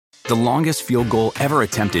The longest field goal ever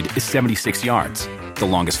attempted is 76 yards. The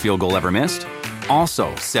longest field goal ever missed?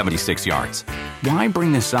 Also 76 yards. Why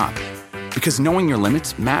bring this up? Because knowing your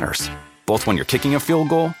limits matters, both when you're kicking a field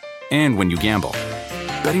goal and when you gamble.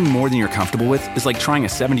 Betting more than you're comfortable with is like trying a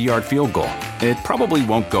 70-yard field goal. It probably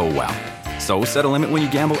won't go well. So set a limit when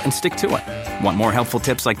you gamble and stick to it. Want more helpful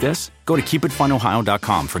tips like this? Go to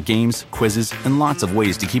keepitfunohio.com for games, quizzes, and lots of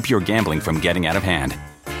ways to keep your gambling from getting out of hand.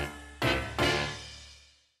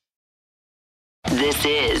 This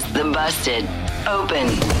is the Busted Open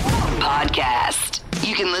Podcast.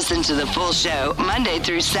 You can listen to the full show Monday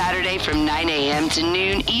through Saturday from 9 a.m. to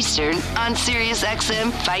noon Eastern on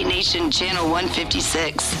SiriusXM Fight Nation Channel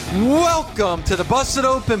 156. Welcome to the Busted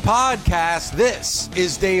Open Podcast. This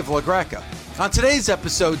is Dave LaGreca. On today's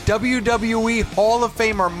episode, WWE Hall of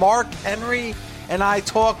Famer Mark Henry and I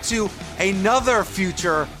talk to another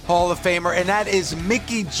future Hall of Famer, and that is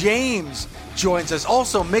Mickie James joins us.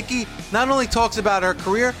 Also, Mickie not only talks about her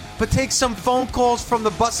career, but takes some phone calls from the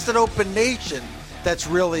Busted Open Nation. That's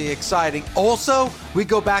really exciting. Also, we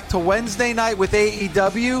go back to Wednesday night with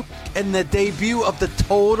AEW and the debut of the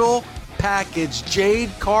Total Package,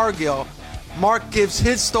 Jade Cargill. Mark gives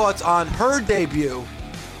his thoughts on her debut.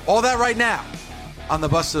 All that right now on the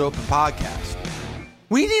Busted Open Podcast.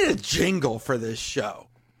 We need a jingle for this show.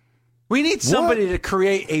 We need somebody to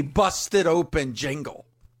create a Busted Open jingle.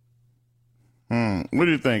 What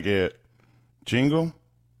do you think, Ed? Jingle?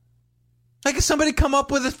 Like if somebody come up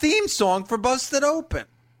with a theme song for Busted Open.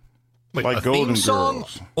 Wait, like a Golden theme song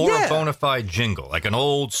Girls. or a bona fide jingle, like an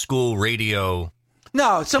old school radio.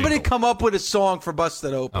 No, somebody jingle. come up with a song for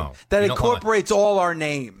Busted Open that incorporates all our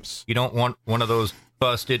names. You don't want one of those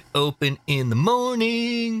Busted Open in the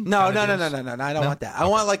morning. No. I don't want that. I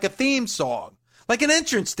want like a theme song, like an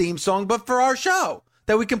entrance theme song, but for our show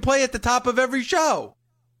that we can play at the top of every show.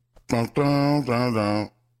 Dun, dun, dun,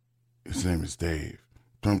 dun. His name is Dave.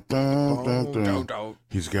 Dun, dun, dun, dun, dun.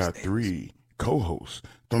 He's got 3 co-hosts.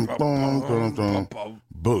 Dun, dun, dun, dun.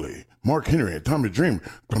 Bully, Mark Henry, and Tommy Dreamer.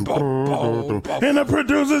 Dun, dun, dun, dun. And the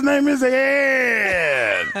producer's name is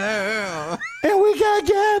Ed. And we got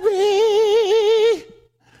Gabby.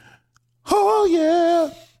 Oh,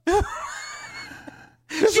 yeah.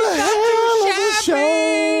 It's a hell of a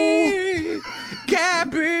show.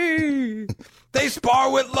 Gabby. They spar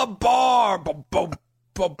with LeBar.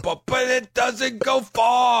 But it doesn't go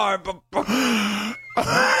far.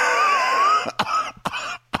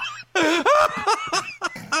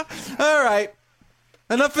 All right.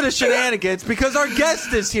 Enough of the shenanigans because our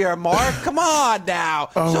guest is here, Mark. Come on now.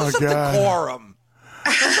 Oh, Show my some God. decorum.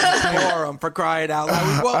 Decorum, for crying out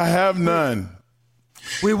loud. I have none.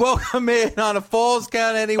 We welcome in on a Falls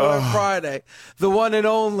Count Anywhere Friday, the one and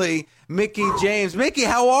only Mickie James. Mickie,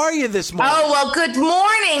 how are you this morning? Oh, well, good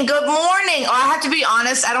morning. Good morning. Oh, I have to be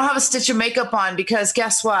honest. I don't have a stitch of makeup on because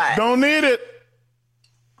guess what? Don't need it.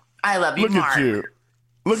 I love you, Look Mark. at you.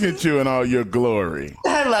 Look at you in all your glory.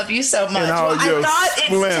 I love you so much. In all Well, your I thought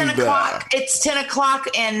splendor. it's 10 o'clock. It's 10 o'clock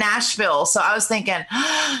in Nashville. So I was thinking, and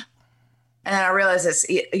then I realized it's,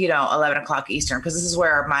 11 o'clock Eastern because this is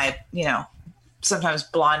where my, sometimes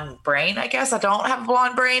blonde brain, I guess. I don't have a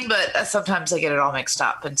blonde brain, but sometimes I get it all mixed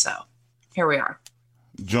up. And so here we are.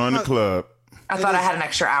 Join the club. I thought I had an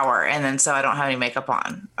extra hour, and then so I don't have any makeup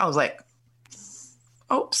on. I was like,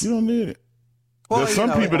 oops. You don't need it. Well, There's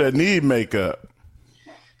some people that need makeup.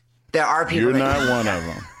 There are people You're that not one of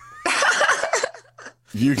them.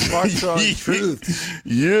 You're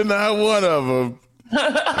not one of them.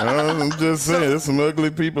 I'm just saying, there's some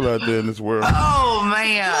ugly people out there in this world. Oh,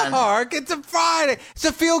 man. Mark, it's a Friday. It's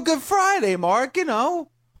a feel-good Friday, Mark, But you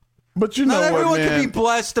know Not everyone what, man? can be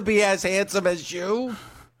blessed to be as handsome as you.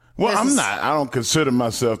 Well, I'm not. I don't consider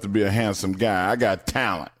myself to be a handsome guy. I got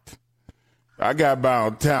talent. I got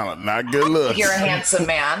bound talent, not good looks. You're a handsome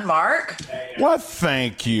man, Mark. Well,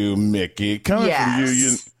 thank you, Mickie. Coming from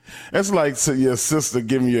you, it's like your sister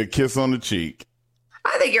giving you a kiss on the cheek.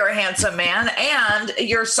 I think you're a handsome man, and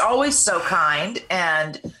you're always so kind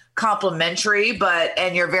and complimentary,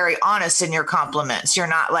 and you're very honest in your compliments. You're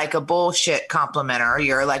not like a bullshit complimenter.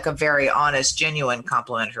 You're like a very honest, genuine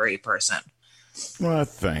complimentary person. Well,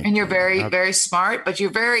 thank you. And you're very, very smart, but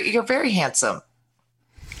you're very handsome.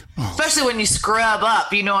 Especially when you scrub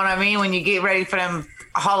up, you know what I mean? When you get ready for them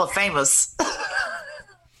Hall of Famers.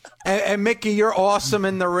 And Mickie, you're awesome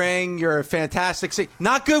in the ring. You're a fantastic.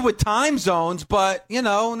 Not good with time zones, but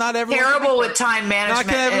not everyone. Terrible with time management.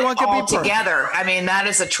 Not everyone can be altogether. I mean, that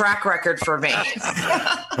is a track record for me. Time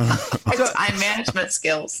management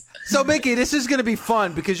skills. So, Mickie, this is going to be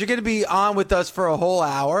fun because you're going to be on with us for a whole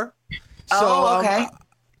hour. So, okay.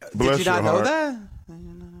 Did you not know that?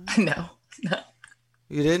 No.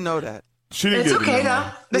 You didn't know that. She didn't It's get okay the memo. though.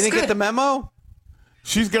 You That's didn't good. get the memo?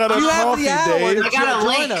 She's got a You have coffee, the hour Dave. to I got a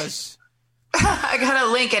join link. us. I got a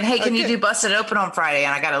link, and hey, can you Okay. do Busted Open on Friday?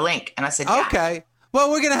 And I got a link, and I said, yeah. Okay. Well,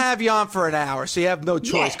 we're going to have you on for an hour, so you have no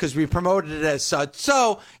choice Yeah. because we promoted it as such.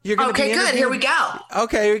 So you're going to be Okay, good. Here we interviewed- go.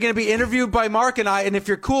 Okay, you're going to be interviewed by Mark and I, and if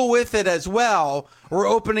you're cool with it as well, we're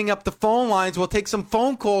opening up the phone lines. We'll take some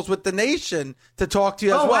phone calls with the nation to talk to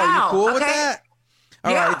you as Oh, well. wow. You cool with Okay. that?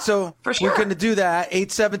 All Yeah, right, so for sure. we're going to do that.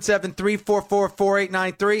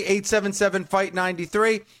 877-344-4893,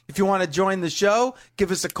 877-FIGHT93. If you want to join the show, give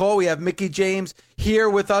us a call. We have Mickey James here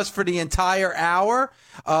with us for the entire hour.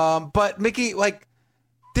 But Mickey, like,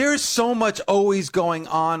 there's so much always going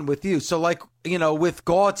on with you. So, like, you know, with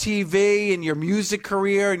Gaw TV and your music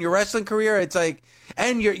career and your wrestling career, it's like,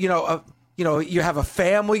 and you're, you know, you have a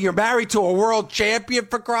family. You're married to a world champion,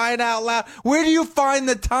 for crying out loud. Where do you find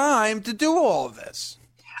the time to do all of this?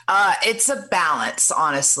 It's a balance,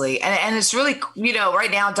 honestly. And it's really, you know,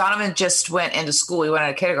 right now, Donovan just went into school. He went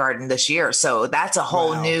into kindergarten this year. So that's a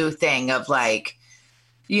whole new thing of like,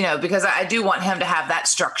 you know, because I do want him to have that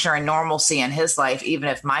structure and normalcy in his life, even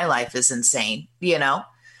if my life is insane, you know?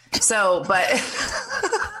 So, but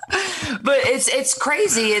it's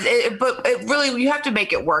crazy. But it really, you have to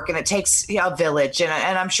make it work, and it takes a village. And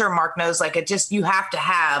I'm sure Mark knows, like, you have to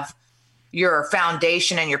have your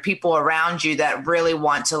foundation and your people around you that really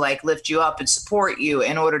want to like lift you up and support you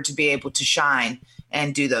in order to be able to shine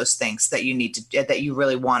and do those things that you need to, that you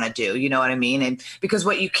really want to do. You know what I mean? And because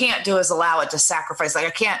what you can't do is allow it to sacrifice. Like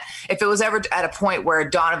I can't, if it was ever at a point where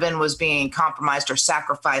Donovan was being compromised or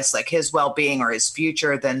sacrificed, like his well-being or his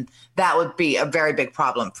future, then that would be a very big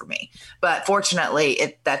problem for me. But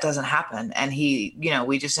fortunately that doesn't happen. And he, you know,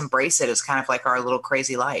 we just embrace it as kind of like our little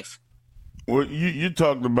crazy life. Well, you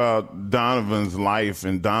talked about Donovan's life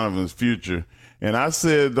and Donovan's future. And I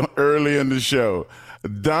said early in the show,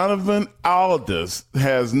 Donovan Aldis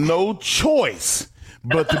has no choice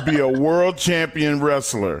but to be a world champion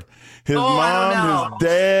wrestler. His mom, his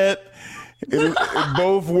dad,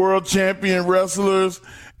 both world champion wrestlers,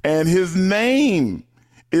 and his name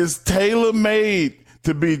is tailor-made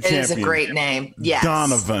to be champion. It is a great name. Yes.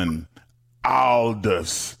 Donovan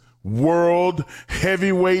Aldis, world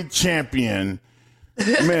heavyweight champion.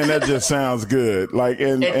 Man, that just sounds good. Like,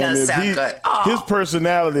 and it does sound good. Oh. His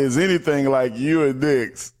personality is anything like you and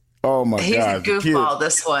Dick's. Oh my He's God, a goofball.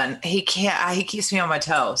 This one, he can't. He keeps me on my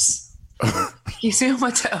toes. He keeps me on my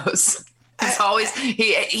toes. He's always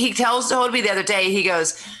told me the other day. He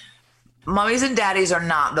goes, "Mummies and daddies are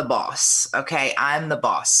not the boss. Okay, I'm the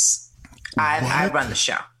boss. I run the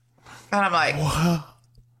show." And I'm like, what?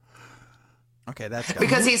 Okay, that's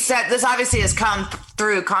because he said this obviously has come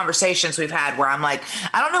through conversations we've had where I'm like,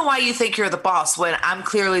 I don't know why you think you're the boss when I'm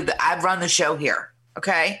clearly I run the show here.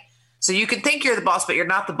 Okay, so you can think you're the boss, but you're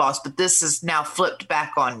not the boss. But this is now flipped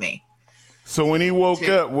back on me. So when he woke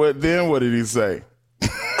up, what did he say?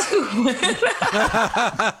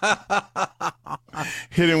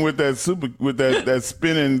 Hit him with that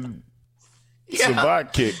spinning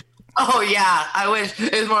savate kick. Oh yeah, I wish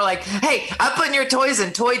it was more like, "Hey, I'm putting your toys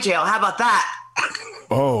in toy jail. How about that?"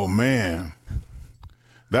 Oh man,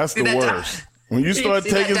 that's the worst. When you start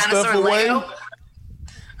taking stuff away,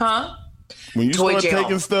 huh? When you Toy start jail.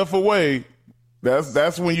 taking stuff away,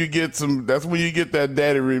 that's when you get That's when you get that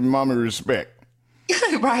daddy mommy respect.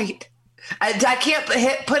 Right. I can't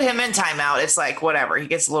put him in timeout. It's like whatever. He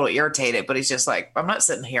gets a little irritated, but he's just like, I'm not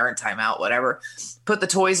sitting here in timeout. Whatever. Put the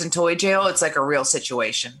toys in toy jail. It's like a real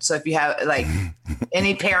situation. So if you have like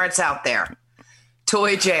any parents out there,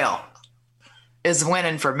 toy jail is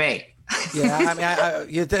winning for me. Yeah, I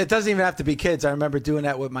mean, it doesn't even have to be kids. I remember doing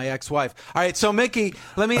that with my ex-wife. All right, so Mickey,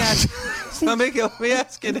 let me ask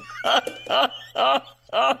you.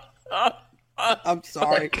 I'm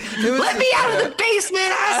sorry. Let me out of the basement,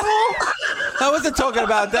 asshole. I wasn't talking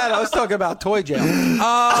about that. I was talking about toy jail.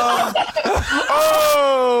 Oh,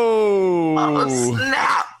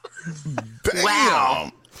 snap. Damn.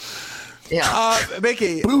 Wow. Yeah.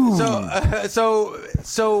 Mickey, so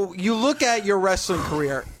you look at your wrestling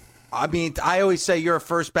career. I mean, I always say you're a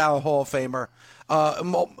first ballot Hall of Famer,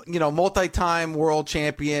 multi-time world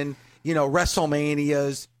champion,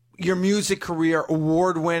 WrestleManias, your music career,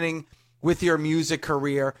 award-winning with your music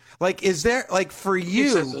career. Like, is there, like, for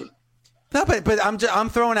you, no, but I'm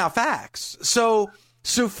throwing out facts. So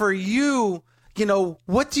for you,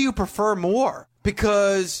 what do you prefer more?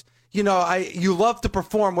 Because, you love to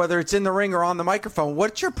perform, whether it's in the ring or on the microphone.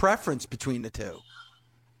 What's your preference between the two?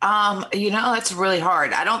 That's really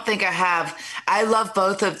hard. I don't think I love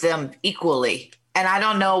both of them equally. And I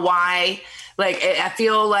don't know why. Like, I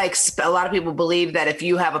feel like a lot of people believe that if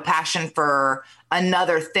you have a passion for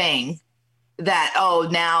another thing that, oh,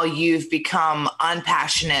 now you've become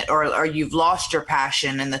unpassionate or you've lost your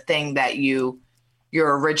passion in the thing that your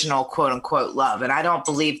original quote unquote love. And I don't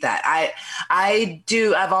believe that.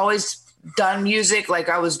 I've always done music. Like,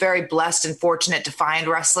 I was very blessed and fortunate to find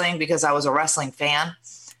wrestling because I was a wrestling fan,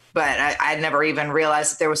 but I never even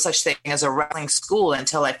realized that there was such thing as a wrestling school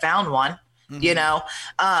until I found one, you know?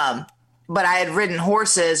 But I had ridden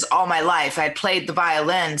horses all my life. I'd played the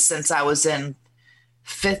violin since I was in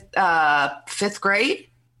fifth grade,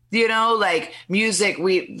 you know, like music,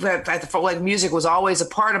 music was always a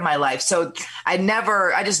part of my life. So I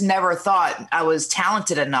just never thought I was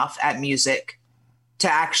talented enough at music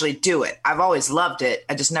to actually do it. I've always loved it.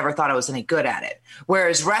 I just never thought I was any good at it.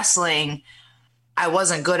 Whereas wrestling, I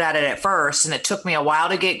wasn't good at it at first, and it took me a while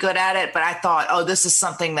to get good at it. But I thought, oh, this is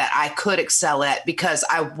something that I could excel at because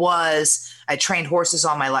I trained horses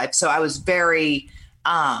all my life. So I was very,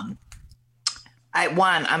 I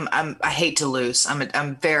hate to lose.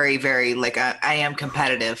 I'm very, very, like, I am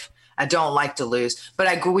competitive. I don't like to lose,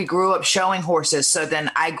 but we grew up showing horses. So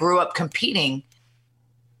then I grew up competing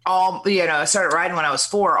I started riding when I was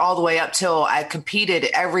 4 all the way up till I competed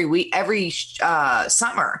every week, every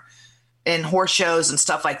summer in horse shows and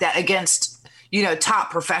stuff like that against, top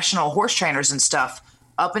professional horse trainers and stuff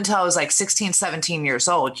up until I was like 16, 17 years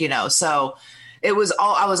old, so I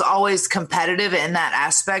was always competitive in that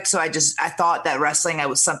aspect. So I thought that wrestling, I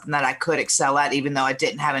was something that I could excel at, even though I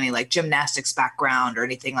didn't have any like gymnastics background or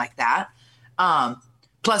anything like that.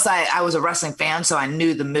 Plus I was a wrestling fan, so I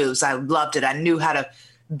knew the moves. I loved it. I knew how to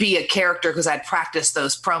be a character because I'd practiced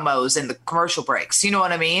those promos in the commercial breaks. You know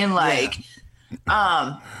what I mean? Like,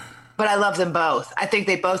 but I love them both. I think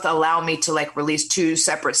they both allow me to like release 2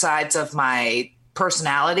 separate sides of my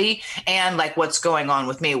personality and like what's going on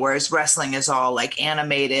with me. Whereas wrestling is all like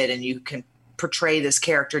animated and you can portray this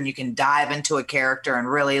character and you can dive into a character and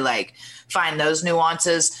really like find those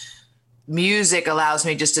nuances. Music allows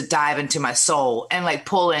me just to dive into my soul and like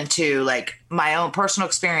pull into like my own personal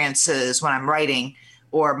experiences when I'm writing,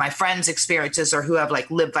 or my friends' experiences, or who I've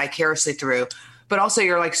like lived vicariously through. But also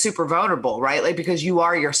you're like super vulnerable, right? Like, because you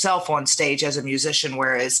are yourself on stage as a musician,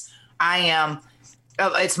 whereas I am,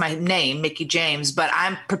 it's my name, Mickie James, but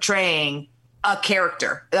I'm portraying a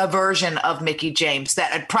character, a version of Mickie James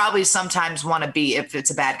that I'd probably sometimes want to be, if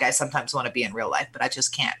it's a bad guy, sometimes want to be in real life, but I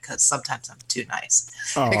just can't because sometimes I'm too nice.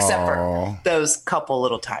 Aww. Except for those couple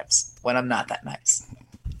little times when I'm not that nice.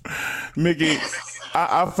 Mickie,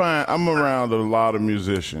 I find I'm around a lot of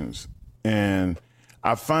musicians, and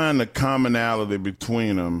I find the commonality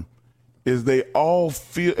between them is they all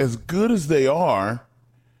feel as good as they are.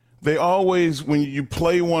 They always, when you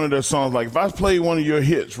play one of their songs, like if I play one of your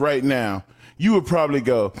hits right now, you would probably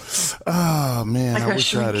go, "Oh man, like I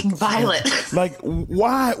wish I had." Violet. Like,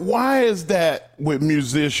 why is that with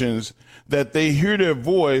musicians that they hear their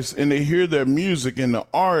voice and they hear their music and the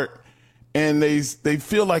art, and they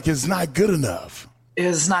feel like it's not good enough?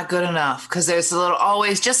 It's not good enough because there's a little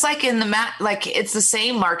always, just like in the like it's the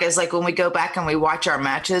same, Mark, as like when we go back and we watch our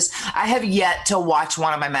matches. I have yet to watch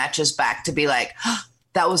one of my matches back to be like, oh,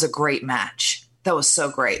 that was a great match. That was so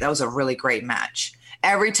great. That was a really great match.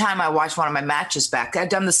 Every time I watch one of my matches back, I've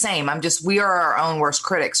done the same. We are our own worst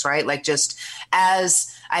critics, right? Like, just as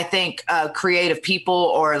I think creative people,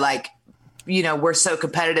 or like, we're so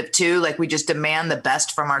competitive too. Like, we just demand the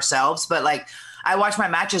best from ourselves. But like, I watch my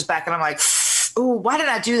matches back and I'm like, ooh, why did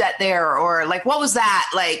I do that there? Or like, what was that?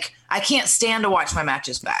 Like, I can't stand to watch my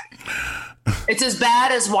matches back. It's as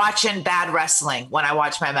bad as watching bad wrestling when I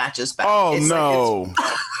watch my matches back. Oh, no.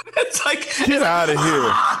 It's like, get out of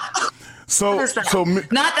here. So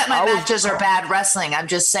not that my matches are bad wrestling. I'm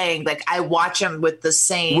just saying, like, I watch them with the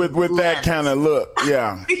same with that kind of look.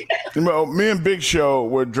 Yeah. Well, me and Big Show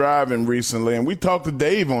were driving recently, and we talked to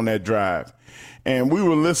Dave on that drive. And we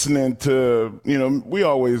were listening to, we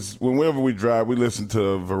always, whenever we drive, we listen to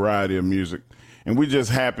a variety of music. And we just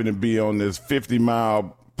happened to be on this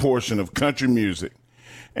 50-mile portion of country music.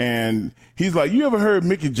 And he's like, you ever heard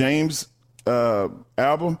Mickie James'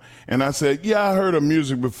 album? And I said, yeah, I heard her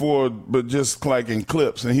music before, but just like in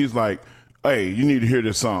clips. And he's like, hey, you need to hear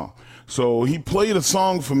this song. So he played a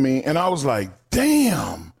song for me, and I was like,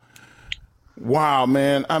 damn. Wow,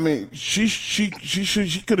 man. I mean, she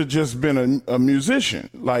could have just been a musician.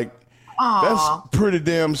 Like, aww, that's pretty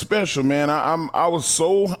damn special, man. I was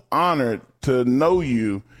so honored to know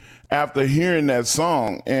you after hearing that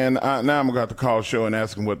song. And now I'm going to call the show and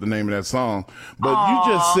ask him what the name of that song. But aww,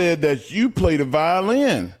 you just said that you played the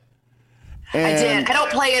violin. I did. I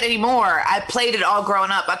don't play it anymore. I played it all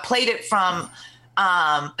growing up. I played it from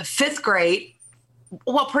 5th grade.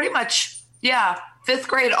 Well, pretty much, yeah. fifth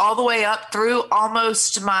grade all the way up through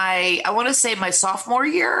almost I want to say my sophomore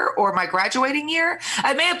year or my graduating year.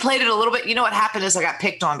 I may have played it a little bit. You know what happened is I got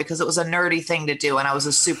picked on because it was a nerdy thing to do, and I was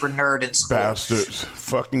a super nerd in school. Bastards.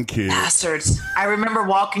 Fucking kids. Bastards. I remember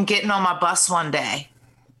getting on my bus one day,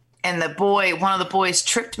 and one of the boys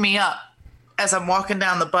tripped me up as I'm walking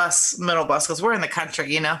down the middle bus, because we're in the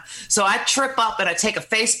country, So I trip up and I take a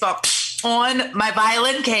face bump on my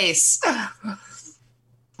violin case.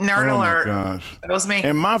 Nerd alert. Oh my gosh. That was me.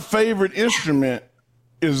 And my favorite instrument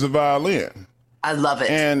is the violin. I love it.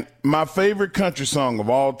 And my favorite country song of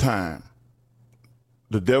all time,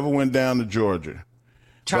 The Devil Went Down to Georgia.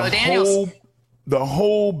 Charlie Daniels. The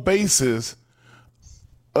whole basis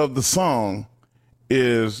of the song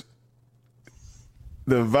is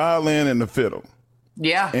the violin and the fiddle.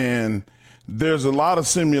 Yeah. And there's a lot of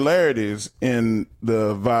similarities in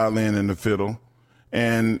the violin and the fiddle.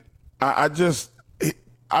 And I just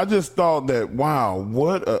thought that, wow,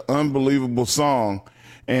 what an unbelievable song.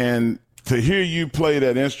 And to hear you play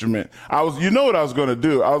that instrument, you know what I was going to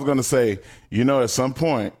do? I was going to say, at some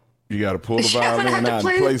point, you got to pull the violin out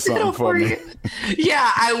and play something for me. Yeah,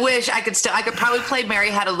 I wish I could probably play Mary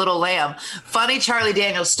Had a Little Lamb. Funny Charlie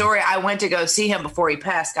Daniels story. I went to go see him before he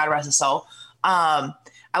passed, God rest his soul.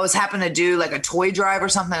 I was happening to do like a toy drive or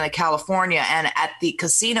something in California. And at the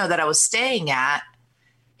casino that I was staying at,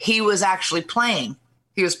 he was actually playing.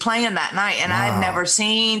 He was playing that night, and I'd never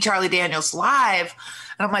seen Charlie Daniels live.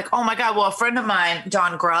 And I'm like, oh my God. Well, a friend of mine,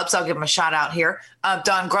 Don Grubbs, I'll give him a shout out here.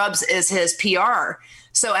 Don Grubbs is his PR.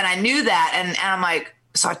 So, and I knew that. And I'm like,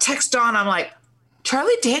 so I text Don, I'm like,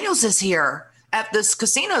 Charlie Daniels is here at this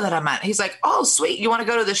casino that I'm at. He's like, oh, sweet. You want to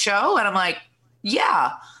go to the show? And I'm like,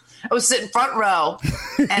 yeah. I was sitting front row.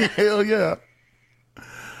 And hell yeah.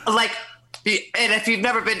 Like, and if you've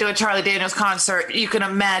never been to a Charlie Daniels concert, you can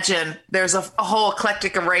imagine there's a whole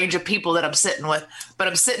eclectic range of people that I'm sitting with, but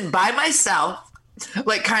I'm sitting by myself,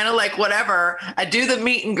 like kind of like whatever. I do the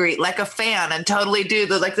meet and greet like a fan and totally do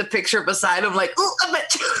the picture beside him, like, oh, I'm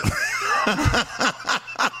at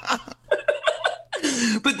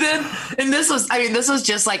But then, and this was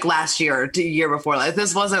just like last year, the year before. Like,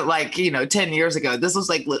 this wasn't like, 10 years ago. This was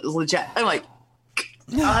like legit. I'm like,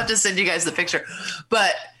 I'll have to send you guys the picture.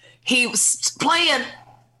 But he was playing.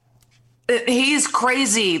 He's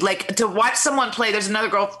crazy. Like, to watch someone play. There's another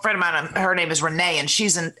girlfriend of mine. Her name is Renee, and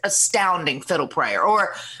she's an astounding fiddle player.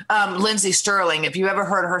 Or Lindsey Sterling. If you ever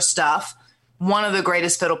heard her stuff, one of the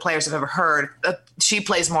greatest fiddle players I've ever heard. She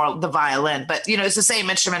plays more the violin, but it's the same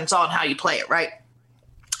instrument. It's all in how you play it, right?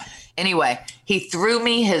 Anyway, he threw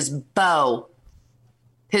me his bow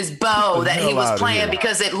that he was playing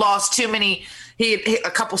because it lost too many. A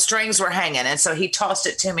couple strings were hanging, and so he tossed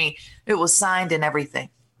it to me. It was signed and everything.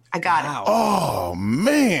 I got it. Oh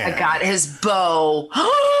man! I got his bow.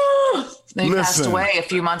 He passed away a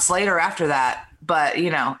few months later after that. But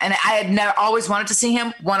and I had always wanted to see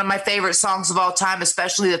him. One of my favorite songs of all time,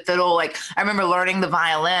 especially the fiddle. Like, I remember learning the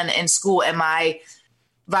violin in school, and my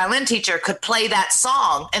violin teacher could play that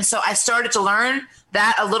song, and so I started to learn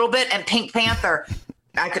that a little bit. And Pink Panther,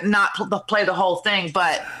 I could not play the whole thing,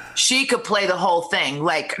 but she could play the whole thing,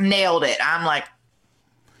 like nailed it. I'm like,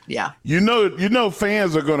 yeah.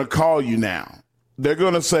 Fans are going to call you now. They're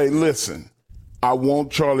going to say, listen, I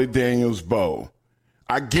want Charlie Daniels' bow.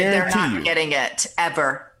 I guarantee they're not getting it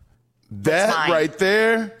ever. That right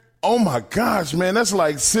there. Oh my gosh, man. That's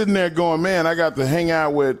like sitting there going, man, I got to hang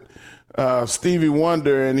out with Stevie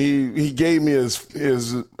Wonder, and he gave me his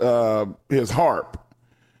harp.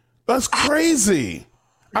 That's crazy.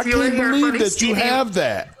 I can't believe that you have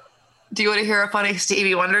that. Do you want to hear a funny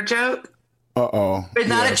Stevie Wonder joke? Uh-oh. It's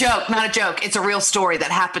not a joke. Not a joke. It's a real story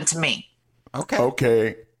that happened to me.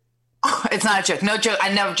 Okay. It's not a joke. No joke.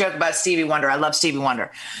 I never joke about Stevie Wonder. I love Stevie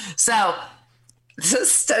Wonder. So, this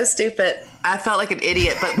is so stupid. I felt like an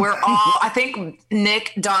idiot, but I think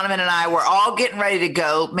Nick, Donovan, and I were all getting ready to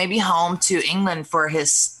go maybe home to England for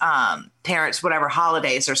his parents' whatever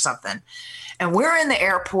holidays or something. And we're in the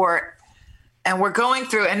airport, and we're going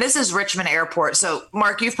through, and this is Richmond Airport. So,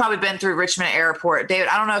 Mark, you've probably been through Richmond Airport. David,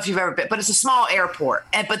 I don't know if you've ever been, but it's a small airport,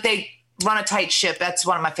 but they run a tight ship. That's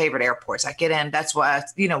one of my favorite airports. I get in. That's why,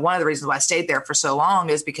 one of the reasons why I stayed there for so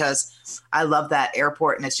long is because I love that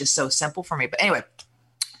airport, and it's just so simple for me. But anyway,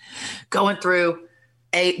 going through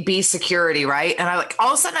B security, right? And all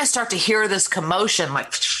of a sudden I start to hear this commotion,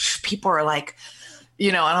 like people are like,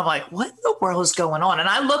 and I'm like, what in the world is going on? And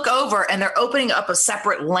I look over, and they're opening up a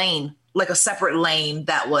separate lane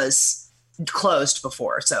that was closed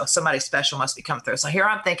before. So somebody special must be coming through. So here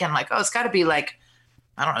I'm thinking like, oh, it's got to be like,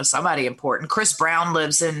 I don't know, somebody important. Chris Brown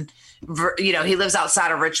lives in, he lives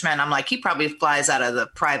outside of Richmond. I'm like, he probably flies out of the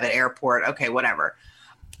private airport. Okay, whatever.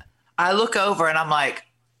 I look over and I'm like,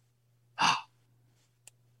 oh.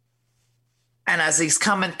 And as he's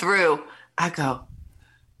coming through, I go,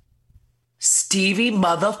 Stevie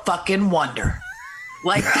motherfucking Wonder.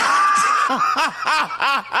 Like that.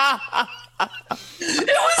 It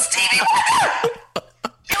was Stevie Wonder.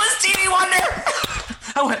 It was Stevie Wonder.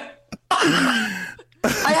 I went,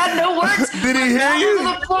 I had no words. Did he hear you?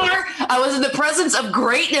 On the floor. I was in the presence of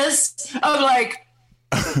greatness. I'm like,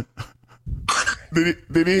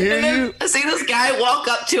 Did he hear you? I see this guy walk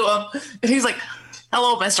up to him, and he's like,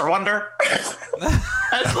 "Hello, Mr. Wonder."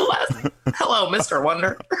 That's the last thing. Hello, Mr.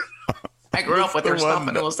 Wonder. I grew up with your stuff,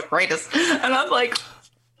 and it was the greatest. And I'm like,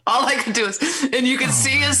 all I could do is, and you could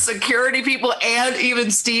see his security people and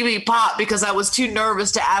even Stevie pop because I was too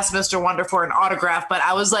nervous to ask Mr. Wonder for an autograph, but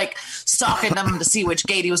I was like stalking them to see which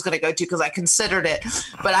gate he was going to go to because I considered it,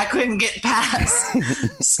 but I couldn't get past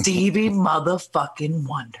Stevie motherfucking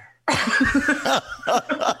Wonder.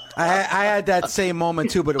 I had that same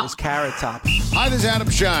moment too, but it was Carrot Top. Hi, this is Adam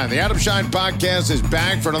Shine. The Adam Shine podcast is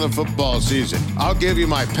back for another football season. I'll give you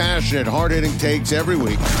my passionate, hard-hitting takes every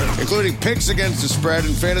week, including picks against the spread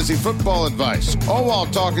and fantasy football advice, all while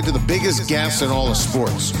talking to the biggest guests in all of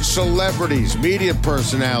sports, celebrities, media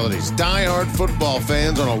personalities, diehard football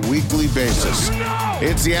fans on a weekly basis.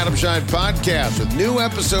 It's the Adam Shine podcast with new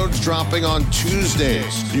episodes dropping on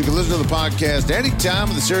Tuesdays. You can listen to the podcast anytime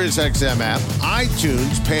with the SiriusXM app,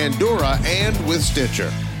 iTunes, Pandora, and with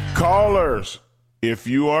Stitcher. Callers, if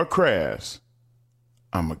you are crass,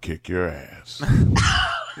 I'm going to kick your ass.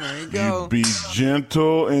 There you go. You be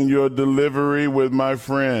gentle in your delivery with my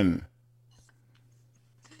friend.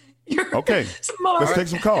 Okay, let's take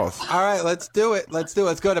some calls. All right, let's do it. Let's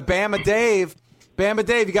go to Bama Dave. Bama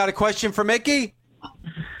Dave, you got a question for Mickey?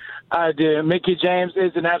 I do. Mickey James,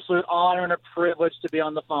 it's an absolute honor and a privilege to be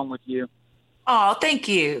on the phone with you. Oh, thank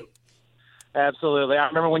you. Absolutely. I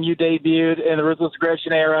remember when you debuted in the Ruthless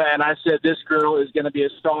Aggression era, and I said this girl is going to be a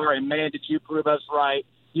star, and man, did you prove us right.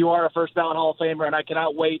 You are a first ballot Hall of Famer, and I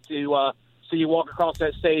cannot wait to see you walk across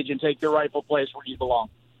that stage and take your rightful place where you belong.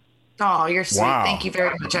 Oh, you're sweet. Wow. Thank you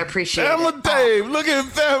very much. I appreciate it. Bama Dave, look at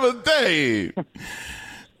Bama Dave.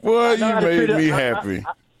 Boy, you made me happy.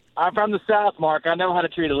 I'm from the South, Mark. I know how to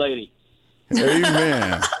treat a lady.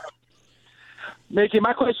 Amen. Mickey,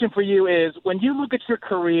 my question for you is, when you look at your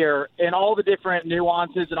career and all the different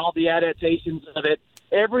nuances and all the adaptations of it,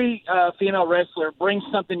 every female wrestler brings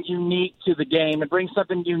something unique to the game and brings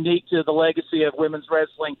something unique to the legacy of women's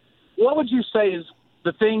wrestling. What would you say is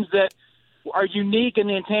the things that are unique and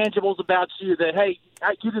the intangibles about you that, hey,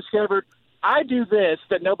 you discovered I do this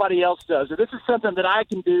that nobody else does, or this is something that I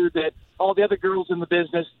can do that all the other girls in the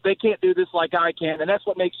business, they can't do this like I can, and that's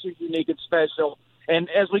what makes you unique and special. And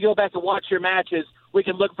as we go back and watch your matches, we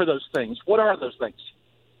can look for those things. What are those things?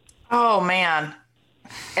 Oh, man.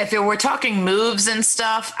 If we're talking moves and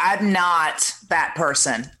stuff, I'm not that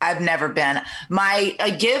person. I've never been. My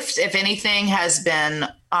gift, if anything, has been,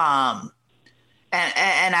 and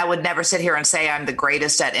I would never sit here and say I'm the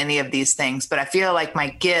greatest at any of these things, but I feel like my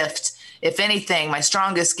gift, if anything, my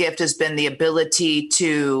strongest gift has been the ability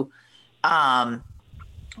to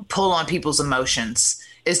pull on people's emotions,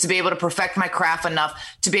 is to be able to perfect my craft enough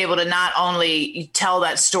to be able to not only tell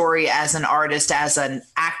that story as an artist, as an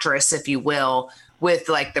actress, if you will, with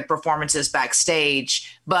like the performances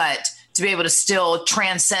backstage, but to be able to still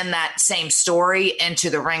transcend that same story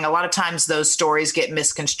into the ring. A lot of times those stories get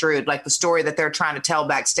misconstrued. Like the story that they're trying to tell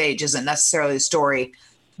backstage isn't necessarily the story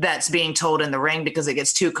that's being told in the ring because it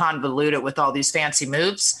gets too convoluted with all these fancy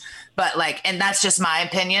moves. But like, and that's just my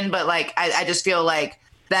opinion, but like, I just feel like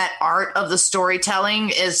that art of the storytelling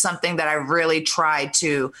is something that I really tried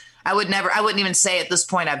to, I wouldn't even say at this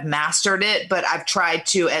point I've mastered it, but I've tried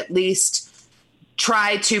to at least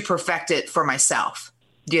try to perfect it for myself,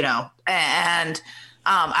 and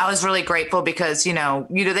I was really grateful because,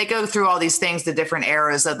 they go through all these things, the different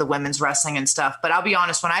eras of the women's wrestling and stuff. But I'll be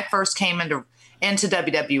honest, when I first came into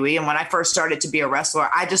WWE and when I first started to be a wrestler,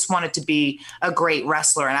 I just wanted to be a great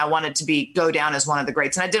wrestler and I wanted to go down as one of the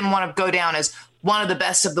greats. And I didn't want to go down as one of the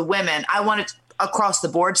best of the women. I wanted across the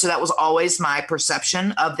board. So that was always my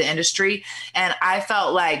perception of the industry. And I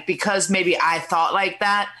felt like because maybe I thought like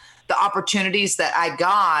that, the opportunities that I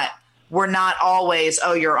got were not always,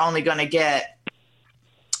 oh, you're only going to get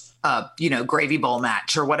gravy bowl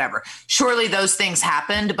match or whatever. Surely those things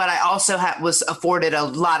happened, but I also was afforded a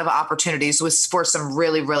lot of opportunities for some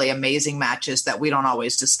really, really amazing matches that we don't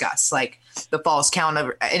always discuss, like the Falls Count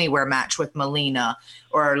Anywhere match with Melina,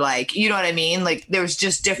 or like, you know what I mean? Like there was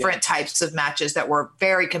just different types of matches that were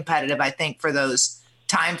very competitive, I think, for those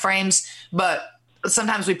time frames. But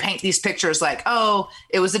sometimes we paint these pictures like, oh,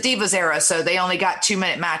 it was the Divas era, so they only got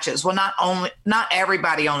 2-minute matches. Well, not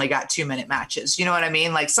everybody only got 2-minute matches. You know what I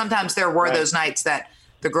mean? Like sometimes there were those nights that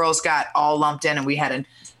the girls got all lumped in and we had an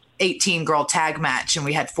 18-girl tag match and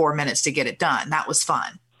we had 4 minutes to get it done. That was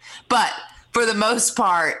fun. But for the most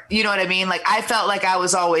part, you know what I mean? Like I felt like I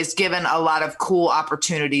was always given a lot of cool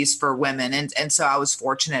opportunities for women. And so I was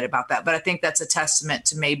fortunate about that. But I think that's a testament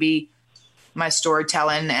to maybe my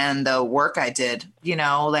storytelling and the work I did,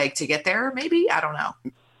 like to get there, maybe. I don't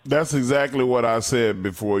know. That's exactly what I said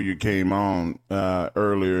before you came on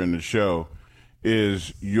earlier in the show,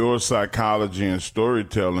 is your psychology and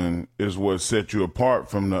storytelling is what set you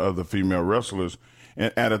apart from the other female wrestlers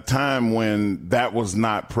at a time when that was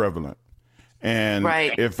not prevalent. And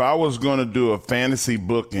if I was going to do a fantasy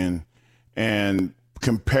booking and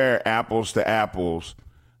compare apples to apples,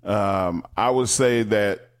 I would say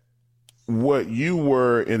that what you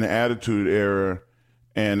were in the Attitude Era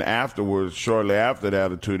and afterwards, shortly after the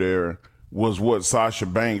Attitude Era, was what Sasha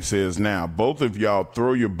Banks is now. Both of y'all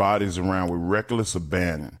throw your bodies around with reckless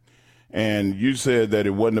abandon. And you said that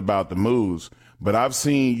it wasn't about the moves, but I've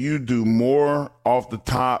seen you do more off the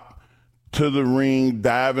top to the ring,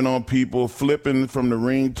 diving on people, flipping from the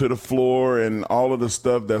ring to the floor, and all of the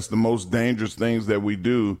stuff that's the most dangerous things that we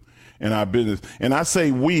do in our business. And I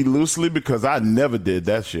say we loosely because I never did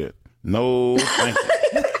that shit. No, thank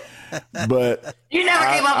you. But you never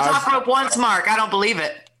came up top rope once, Mark. I don't believe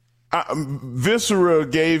it. Viscera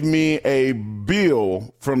gave me a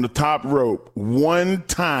bill from the top rope one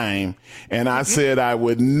time, and I said I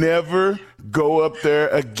would never go up there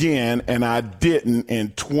again, and I didn't in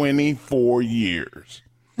 24 years.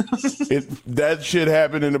 That shit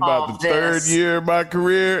happened in about the third year of my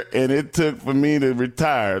career, and it took for me to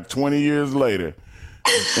retire 20 years later,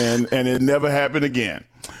 and it never happened again.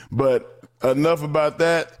 But enough about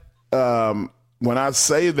that. When I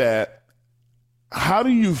say that, how do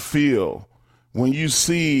you feel when you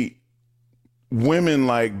see women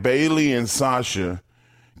like Bayley and Sasha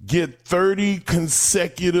get 30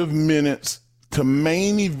 consecutive minutes to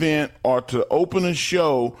main event or to open a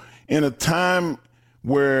show in a time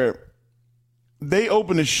where they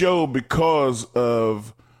opened a show because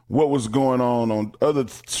of what was going on other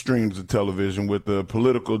streams of television with the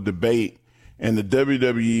political debate, and the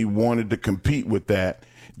WWE wanted to compete with that?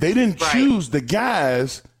 They didn't choose the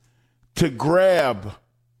guys to grab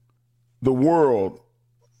the world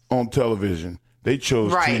on television. They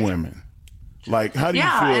chose two women. Like, how do you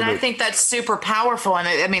feel? Yeah, and I think that's super powerful. And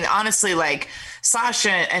I mean, honestly, like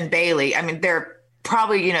Sasha and Bayley, I mean, they're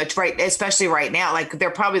probably, especially right now, like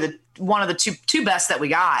they're probably one of the two best that we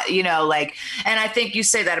got, like, and I think you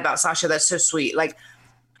say that about Sasha. That's so sweet. Like,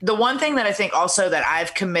 the one thing that I think also that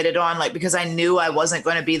I've committed on, like, because I knew I wasn't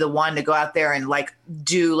going to be the one to go out there and like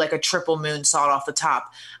do like a triple moonsault off the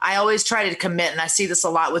top. I always try to commit, and I see this a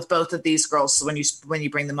lot with both of these girls when you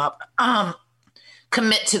bring them up.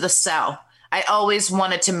 Commit to the sell. I always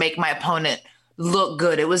wanted to make my opponent look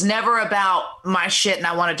good. It was never about my shit, and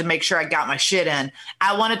I wanted to make sure I got my shit in.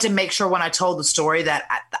 I wanted to make sure when I told the story that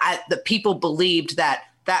the people believed that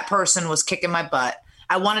person was kicking my butt.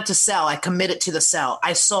 I wanted to sell. I committed to the sell.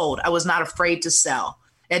 I sold. I was not afraid to sell.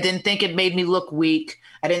 I didn't think it made me look weak.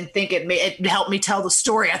 I didn't think it helped me tell the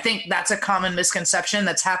story. I think that's a common misconception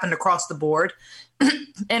that's happened across the board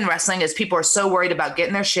in wrestling, is people are so worried about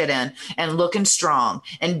getting their shit in and looking strong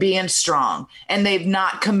and being strong, and they've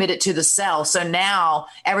not committed to the sell. So now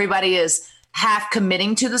everybody is half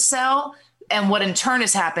committing to the sell, and what in turn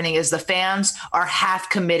is happening is the fans are half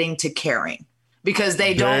committing to caring, because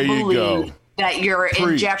they don't believe that you're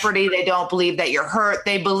in jeopardy. They don't believe that you're hurt.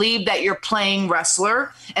 They believe that you're playing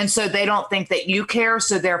wrestler, and so they don't think that you care,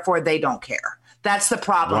 so therefore they don't care. That's the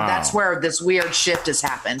problem. Wow. That's where this weird shift has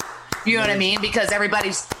happened. You know what I mean? Because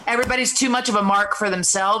everybody's too much of a mark for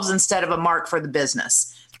themselves instead of a mark for the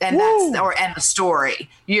business. And and the story,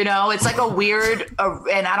 it's like a weird,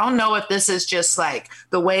 and I don't know if this is just like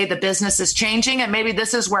the way the business is changing, and maybe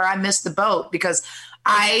this is where I missed the boat, because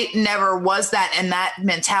I never was that, and that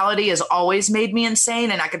mentality has always made me insane,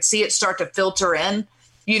 and I could see it start to filter in,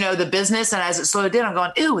 the business, and as it slowed down, I'm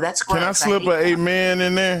going, ew, that's gross. Can I slip an amen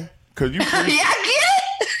in there? Because you yeah, I get it.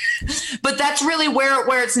 But But that's really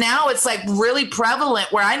where it's now. It's like really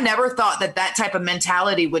prevalent, where I never thought that type of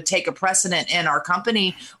mentality would take a precedent in our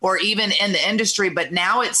company or even in the industry. But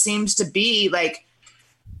now it seems to be like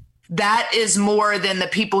that is more than the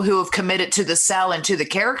people who have committed to the sell and to the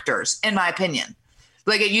characters, in my opinion.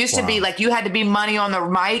 Like it used to be like you had to be money on the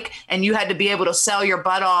mic and you had to be able to sell your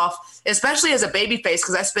butt off, especially as a babyface,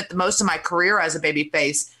 because I spent the most of my career as a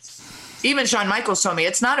babyface. Even Shawn Michaels told me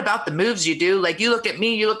it's not about the moves you do. Like you look at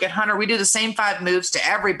me, you look at Hunter, we do the same 5 moves to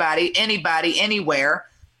everybody, anybody, anywhere.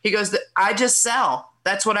 He goes, I just sell.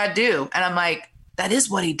 That's what I do. And I'm like, that is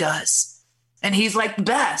what he does. And he's like the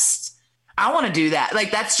best. I want to do that.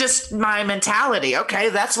 Like, that's just my mentality. Okay,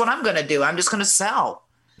 that's what I'm going to do. I'm just going to sell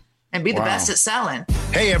and be the best at selling.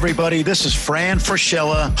 Hey, everybody, this is Fran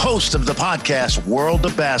Fraschilla, host of the podcast World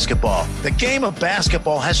of Basketball. The game of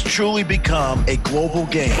basketball has truly become a global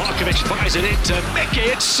game. Markovic fires it into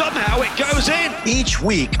Mickey, and somehow it goes in. Each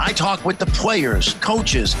week, I talk with the players,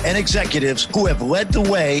 coaches, and executives who have led the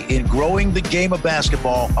way in growing the game of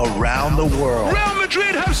basketball around the world. Real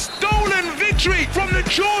Madrid have stolen victory from the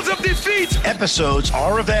jaws of defeat. Episodes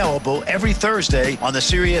are available every Thursday on the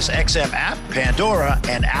SiriusXM app, Pandora,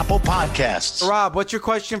 and Apple Podcasts. Rob, what's your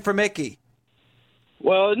question for Mickey?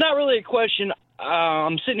 Well, not really a question.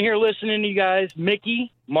 I'm sitting here listening to you guys.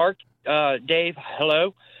 Mickey, Mark, Dave,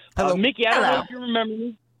 hello. Hello. Mickey, I don't know if you remember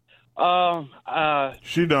me.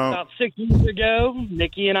 She don't. About 6 years ago,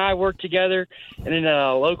 Mickey and I worked together in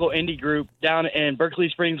a local indie group down in Berkeley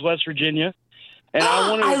Springs, West Virginia. And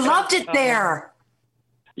I loved it there.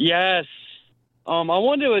 Yes. I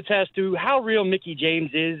wanted to attest to how real Mickey James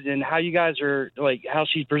is and how you guys are, like, how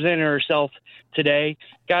she's presenting herself today.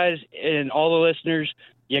 Guys and all the listeners,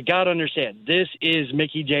 you got to understand, this is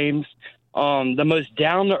Mickey James, the most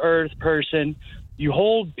down-to-earth person. You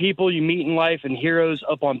hold people you meet in life and heroes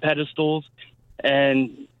up on pedestals,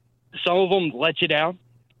 and some of them let you down.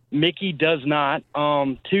 Mickey does not.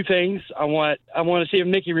 2 things. I want to see if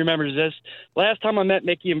Mickey remembers this. Last time I met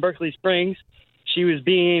Mickey in Berkeley Springs, she was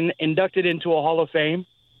being inducted into a Hall of Fame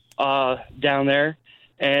down there,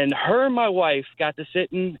 and her and my wife got to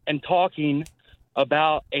sitting and talking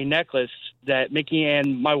about a necklace that Mickey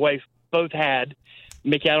and my wife both had.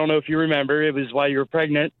 Mickey, I don't know if you remember, it was while you were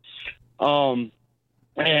pregnant. And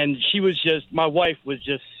my wife was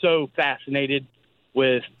just so fascinated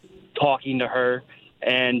with talking to her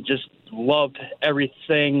and just loved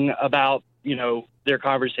everything about, their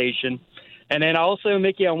conversation. And then also,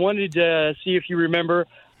 Mickey, I wanted to see if you remember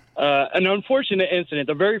an unfortunate incident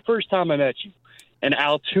the very first time I met you in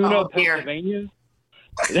Altoona, Pennsylvania.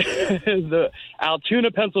 The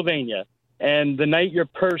Altoona, Pennsylvania, and the night your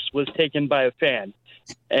purse was taken by a fan.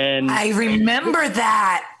 And I remember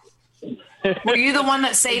that. Were you the one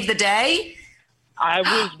that saved the day? I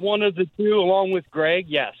was one of the 2, along with Greg.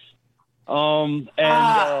 Yes. And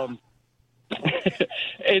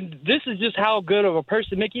this is just how good of a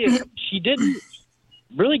person Mickey is. She didn't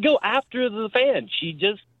really go after the fan. She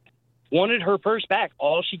just wanted her purse back.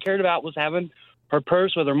 All she cared about was having her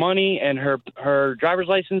purse with her money and her driver's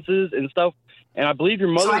licenses and stuff. And I believe your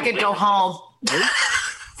mother... So I could go home.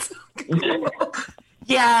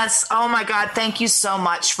 Yes. Oh, my God. Thank you so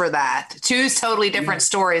much for that. 2 totally different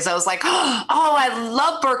stories. I was like, oh, I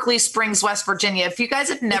love Berkeley Springs, West Virginia. If you guys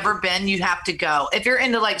have never been, you have to go. If you're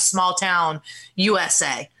into like small town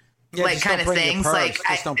USA, like kind of things.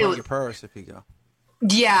 Just don't bring your purse if you go.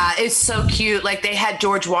 Yeah, it's so cute. Like they had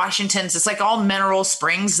George Washington's. It's like all mineral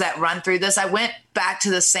springs that run through this. I went back to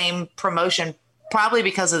the same promotion probably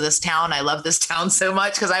because of this town. I love this town so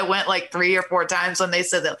much because I went like 3 or 4 times when they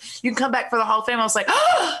said that you can come back for the Hall of Fame. I was like,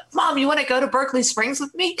 oh, Mom, you want to go to Berkeley Springs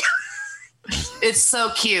with me? It's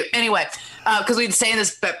so cute. Anyway, because we'd stay in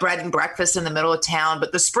this bread and breakfast in the middle of town,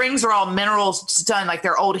 but the springs are all minerals done, like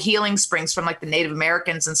they're old healing springs from like the Native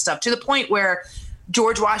Americans and stuff, to the point where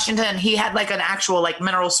George Washington, he had like an actual like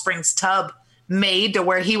mineral springs tub made to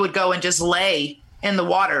where he would go and just lay in the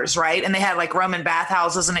waters, right? And they had like Roman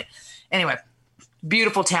bathhouses and anyway,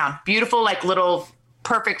 beautiful town, beautiful, like little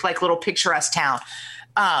perfect, like little picturesque town.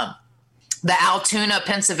 The Altoona,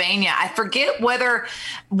 Pennsylvania. I forget what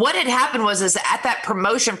had happened was at that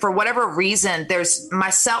promotion, for whatever reason, there was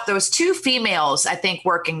 2 females, I think,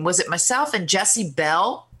 working. Was it myself and Jessie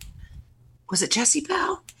Bell? Was it Jessie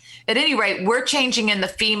Bell? At any rate, we're changing in the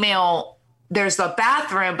female. There's the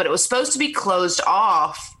bathroom, but it was supposed to be closed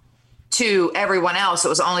off to everyone else. It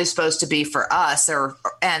was only supposed to be for us.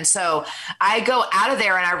 And so I go out of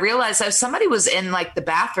there and I realized that somebody was in like the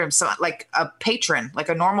bathroom. So like a patron, like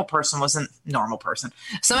a normal person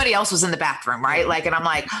somebody else was in the bathroom. Right. Like, and I'm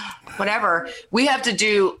like, whatever, we have to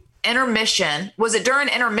do intermission. Was it during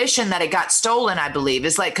intermission that it got stolen, I believe?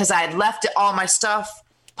 It's like, because I had left all my stuff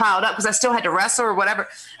piled up because I still had to wrestle or whatever.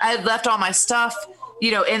 I had left all my stuff,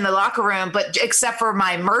 in the locker room, but except for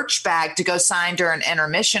my merch bag to go sign during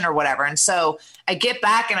intermission or whatever. And so I get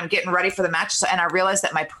back and I'm getting ready for the match. And I realize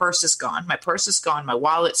that my purse is gone. My purse is gone. My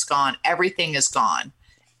wallet's gone. Everything is gone.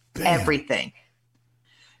 Damn. Everything.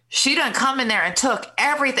 She done come in there and took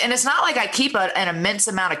everything. And it's not like I keep an immense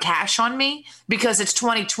amount of cash on me because it's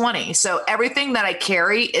 2020. So everything that I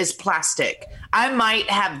carry is plastic. I might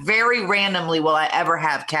have very randomly will I ever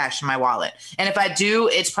have cash in my wallet. And if I do,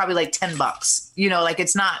 it's probably like $10.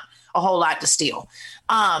 It's not a whole lot to steal.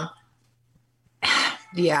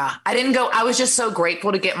 Yeah, I didn't go. I was just so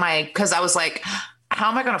grateful to get because I was like, how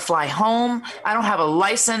am I going to fly home? I don't have a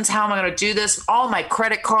license. How am I going to do this? All my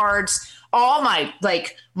credit cards, all my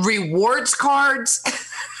rewards cards,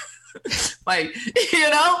 I'm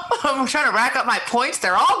trying to rack up my points.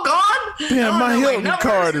 They're all gone. Damn, my Hilton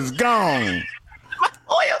card is gone. My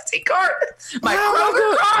loyalty card, my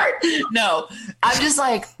Kroger card. No, I'm just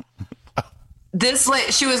like,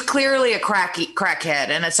 she was clearly a crackhead,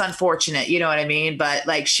 and it's unfortunate, you know what I mean?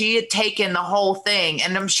 But she had taken the whole thing,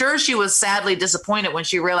 and I'm sure she was sadly disappointed when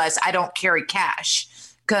she realized I don't carry cash.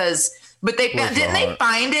 But they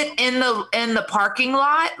find it in the parking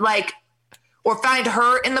lot, or find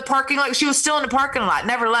her in the parking lot? She was still in the parking lot,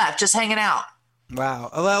 never left, just hanging out. Wow.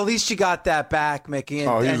 Well, at least you got that back, Mickey.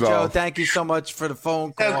 And Joe, thank you so much for the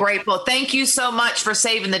phone call. So grateful. Thank you so much for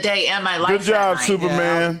saving the day and my life. Good job,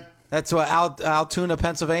 Superman. Yeah, that's what Altoona,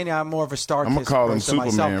 Pennsylvania. I'm more of a Star. I'm gonna call him Superman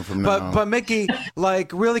myself. From now on. But Mickey,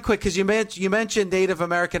 really quick, because you mentioned Native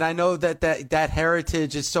American. I know that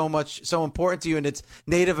heritage is so important to you, and it's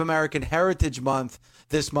Native American Heritage Month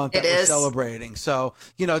this month that we're celebrating. So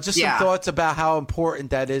just some thoughts about how important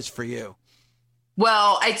that is for you.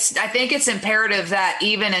 Well, I think it's imperative that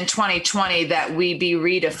even in 2020 that we be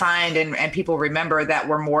redefined and people remember that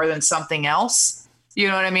we're more than something else. You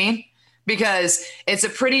know what I mean? Because it's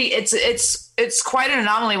it's quite an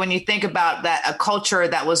anomaly when you think about that a culture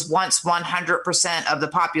that was once 100% of the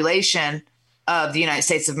population of the United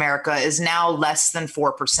States of America is now less than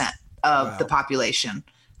 4% of the population,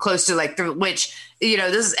 close to which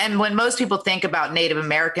this is, and when most people think about Native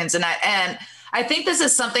Americans and I think this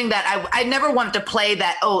is something that I never wanted to play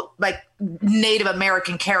that Native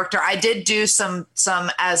American character. I did do some on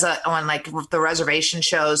the reservation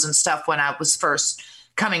shows and stuff when I was first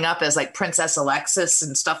coming up as Princess Alexis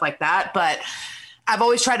and stuff like that. But I've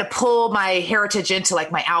always tried to pull my heritage into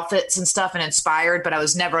my outfits and stuff and inspired, but I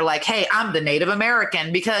was never hey, I'm the Native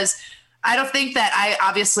American, because I don't think that I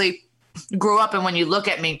obviously grew up. And when you look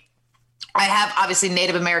at me, I have obviously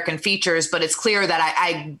Native American features, but it's clear that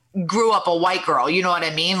I grew up a white girl. You know what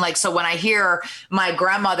I mean? So when I hear my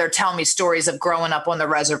grandmother tell me stories of growing up on the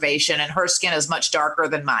reservation, and her skin is much darker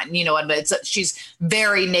than mine, and she's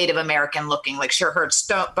very Native American looking, her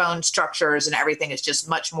bone structures and everything is just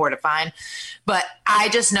much more defined. But I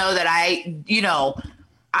just know that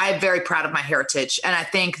I'm very proud of my heritage. And I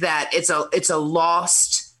think that it's a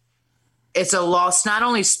lost not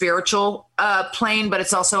only spiritual plane, but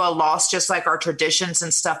it's also a loss, just like our traditions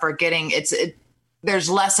and stuff are getting. There's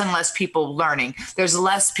less and less people learning. There's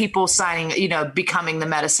less people signing, becoming the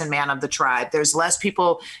medicine man of the tribe. There's less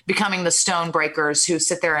people becoming the stone breakers who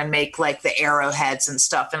sit there and make the arrowheads and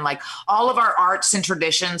stuff. And all of our arts and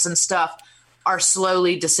traditions and stuff are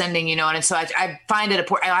slowly descending, And so I find it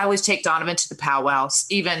important. I always take Donovan to the powwows,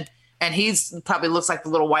 and he's probably looks like the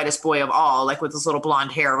little whitest boy of all, with his little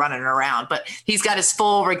blonde hair running around, but he's got his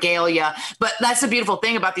full regalia. But that's the beautiful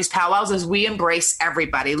thing about these powwows is we embrace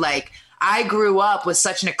everybody. I grew up with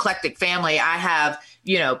such an eclectic family. I have,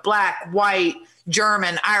 black, white,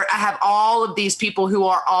 German. I have all of these people who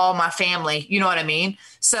are all my family. You know what I mean?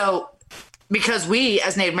 So because we,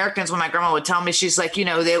 as Native Americans, when my grandma would tell me, she's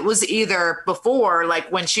it was either before,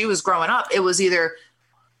 when she was growing up, it was either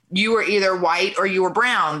you were either white or you were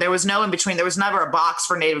brown. There was no in between. There was never a box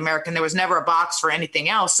for Native American. There was never a box for anything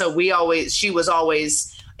else. So she was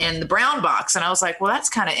always in the brown box. And I was like, well, that's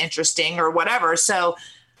kind of interesting or whatever. So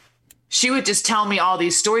she would just tell me all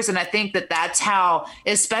these stories. And I think that that's how,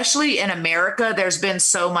 especially in America, there's been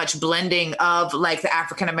so much blending of the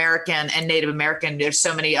African-American and Native American. There's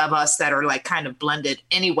so many of us that are kind of blended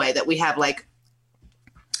anyway, that we have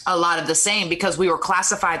a lot of the same because we were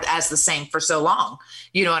classified as the same for so long.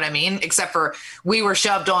 You know what I mean? Except for we were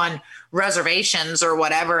shoved on reservations or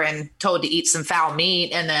whatever and told to eat some foul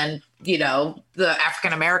meat. And then, the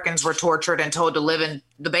African Americans were tortured and told to live in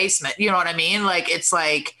the basement. You know what I mean?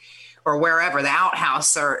 Or wherever, the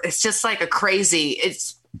outhouse, or it's just a crazy,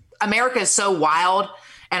 America is so wild.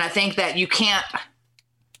 And I think that you can't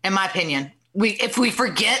in my opinion. If we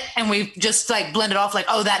forget and we just like blend it off like,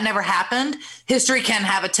 oh, that never happened, history can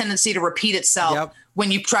have a tendency to repeat itself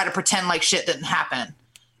when you try to pretend like shit didn't happen.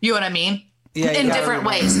 You know what I mean? Yeah, in different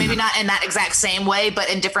ways, maybe not in that exact same way, but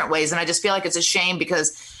in different ways. And I just feel like it's a shame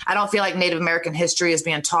because I don't feel like Native American history is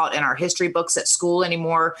being taught in our history books at school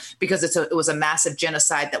anymore because it was a massive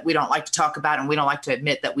genocide that we don't like to talk about. And we don't like to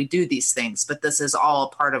admit that we do these things, but this is all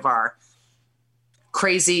part of our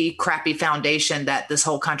crazy, crappy foundation that this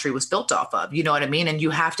whole country was built off of. You know what I mean? And you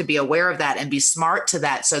have to be aware of that and be smart to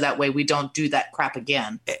that so that way we don't do that crap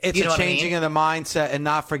again. It's a changing of the mindset and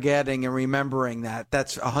not forgetting and remembering that.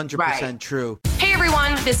 That's 100% true. Hey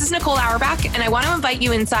everyone, this is Nicole Auerbach, and I want to invite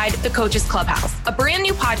you inside the Coaches Clubhouse, a brand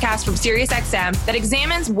new podcast from SiriusXM that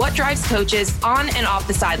examines what drives coaches on and off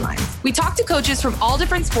the sidelines. We talk to coaches from all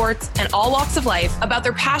different sports and all walks of life about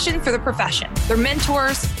their passion for the profession, their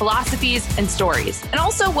mentors, philosophies, and stories, and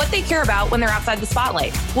also what they care about when they're outside the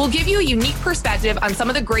spotlight. We'll give you a unique perspective on some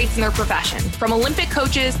of the greats in their profession, from Olympic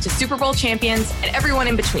coaches to Super Bowl champions and everyone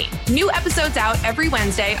in between. New episodes out every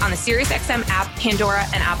Wednesday on the SiriusXM app, Pandora,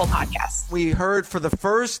 and Apple Podcasts. We heard for the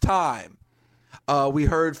first time, we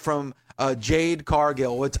heard from Jade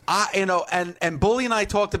Cargill. And Bully and I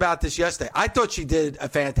talked about this yesterday. I thought she did a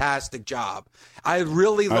fantastic job. I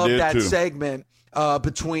really loved that segment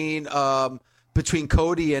between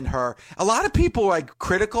Cody and her. A lot of people are like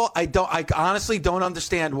critical. I honestly don't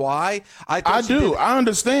understand why. I do. I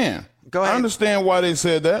understand. Go ahead. I understand why they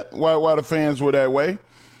said that. Why the fans were that way?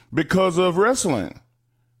 Because of wrestling.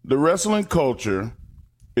 The wrestling culture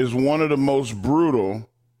is one of the most brutal,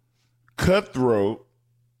 cutthroat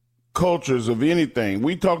cultures of anything.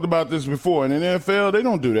 We talked about this before. In the NFL, they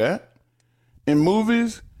don't do that. In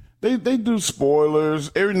movies, they do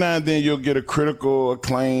spoilers. Every now and then you'll get a critical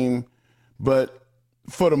acclaim. But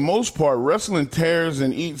for the most part, wrestling tears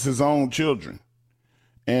and eats his own children.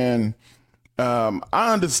 And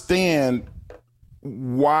I understand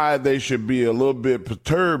why they should be a little bit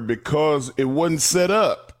perturbed because it wasn't set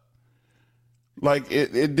up. Like you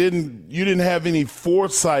didn't have any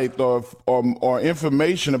foresight or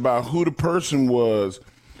information about who the person was.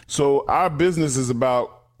 So our business is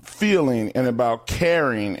about feeling and about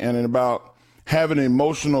caring and about having an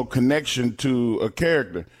emotional connection to a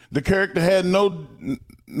character. The character had no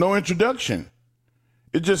introduction.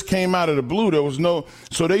 It just came out of the blue. There was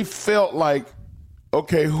so they felt like,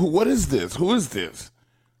 okay, what is this? Who is this?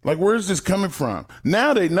 Like, where is this coming from?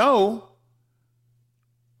 Now they know.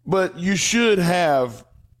 But you should have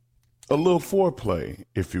a little foreplay,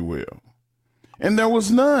 if you will. And there was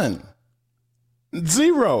none.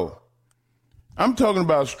 Zero. I'm talking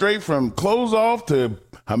about straight from clothes off to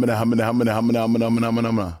humana.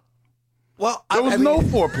 Well, there was no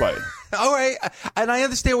foreplay. All right. And I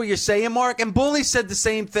understand what you're saying, Mark. And Bully said the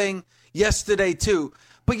same thing yesterday, too.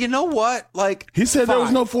 But you know what? Like he said there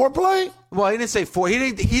was no foreplay? Well, he didn't say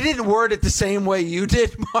He didn't word it the same way you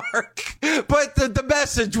did, Mark. But the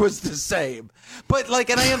message was the same. But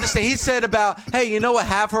and I understand. He said about, hey, you know what?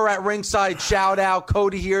 Have her at ringside, shout out,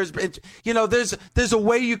 Cody here's. You know, there's a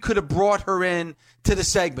way you could have brought her in to the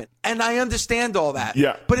segment. And I understand all that.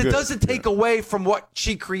 Yeah. But it doesn't take away from what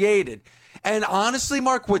she created. And honestly,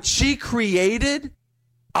 Mark, what she created,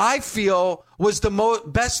 I feel, was the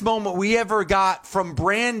best moment we ever got from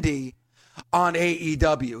Brandy on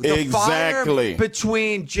AEW. The fire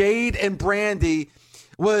between Jade and Brandy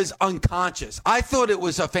was unconscious. I thought it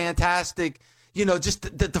was a fantastic,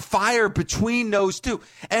 just the fire between those two.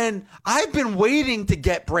 And I've been waiting to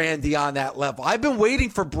get Brandy on that level. I've been waiting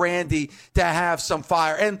for Brandy to have some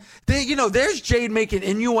fire. And there's Jade making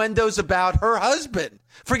innuendos about her husband.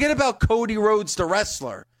 Forget about Cody Rhodes, the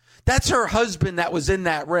wrestler. That's her husband that was in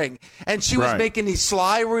that ring. And she was making these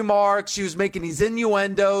sly remarks. She was making these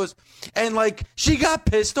innuendos. And, she got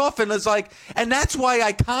pissed off and was and that's why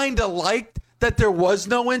I kind of liked that there was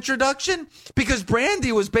no introduction. Because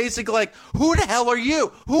Brandy was basically who the hell are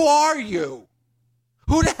you? Who are you?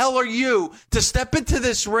 Who the hell are you to step into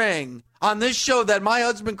this ring on this show that my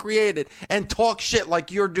husband created and talk shit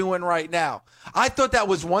like you're doing right now? I thought that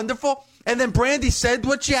was wonderful. And then Brandy said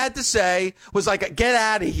what she had to say, was get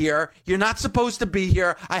out of here. You're not supposed to be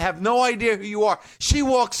here. I have no idea who you are. She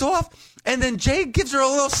walks off, and then Jade gives her a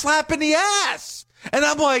little slap in the ass. And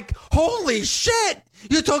I'm like, holy shit.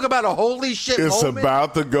 You talk about a holy shit moment. It's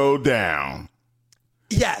about to go down.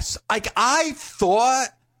 Yes. I thought,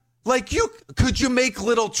 could you make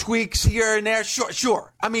little tweaks here and there?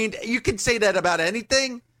 Sure. I mean, you can say that about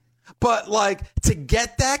anything. But, to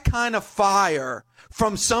get that kind of fire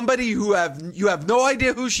from somebody who you have no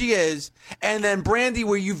idea who she is, and then Brandy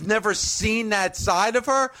where you've never seen that side of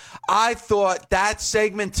her, I thought that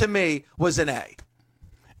segment to me was an A.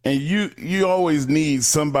 And you always need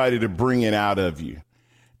somebody to bring it out of you.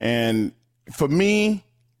 And for me,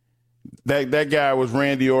 that guy was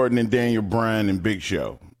Randy Orton and Daniel Bryan and Big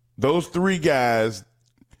Show. Those three guys,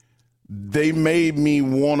 they made me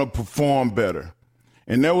want to perform better.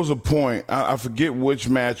 And there was a point, I forget which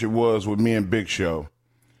match it was with me and Big Show.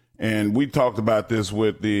 And we talked about this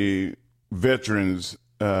with the veterans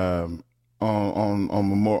I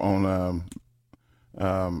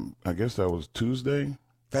guess that was Tuesday.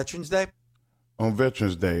 Veterans Day? On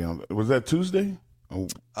Veterans Day. Was that Tuesday?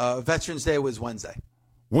 Veterans Day was Wednesday.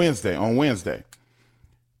 On Wednesday.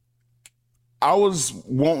 I was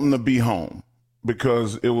wanting to be home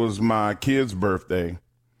because it was my kid's birthday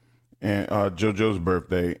and JoJo's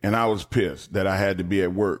birthday, and I was pissed that I had to be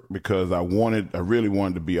at work because I really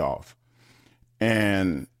wanted to be off.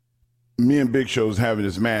 And me and Big Show was having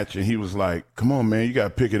this match, and he was like, "Come on, man, you got to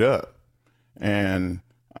pick it up." And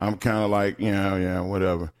I'm kind of like, yeah,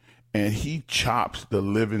 whatever. And he chops the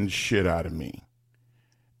living shit out of me.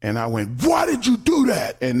 And I went, "Why did you do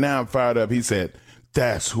that?" And now I'm fired up. He said,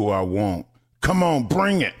 "That's who I want. Come on,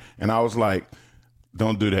 bring it." And I was like,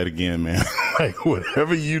 "Don't do that again, man." Like,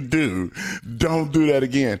 whatever you do, don't do that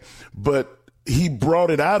again. But he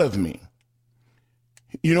brought it out of me.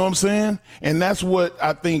 You know what I'm saying? And that's what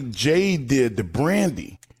I think Jade did to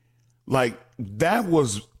Brandy. Like, that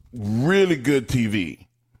was really good TV.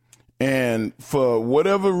 And for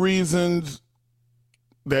whatever reasons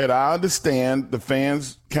that I understand, the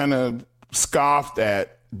fans kind of scoffed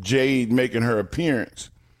at Jade making her appearance.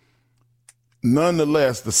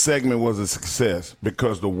 Nonetheless, the segment was a success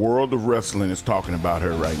because the world of wrestling is talking about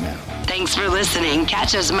her right now. Thanks for listening.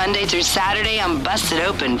 Catch us Monday through Saturday on Busted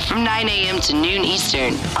Open from 9 a.m. to noon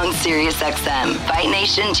Eastern on SiriusXM, Fight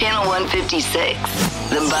Nation Channel 156.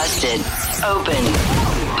 The Busted Open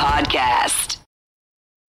Podcast.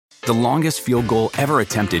 The longest field goal ever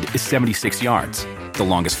attempted is 76 yards. The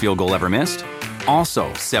longest field goal ever missed?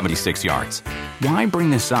 Also 76 yards. Why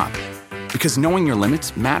bring this up? Because knowing your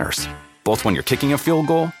limits matters, both when you're kicking a field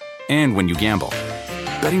goal and when you gamble.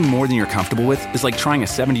 Betting more than you're comfortable with is like trying a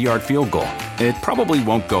 70-yard field goal. It probably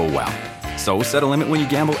won't go well. So set a limit when you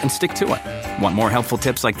gamble and stick to it. Want more helpful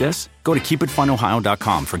tips like this? Go to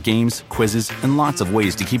keepitfunohio.com for games, quizzes, and lots of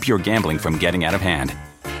ways to keep your gambling from getting out of hand.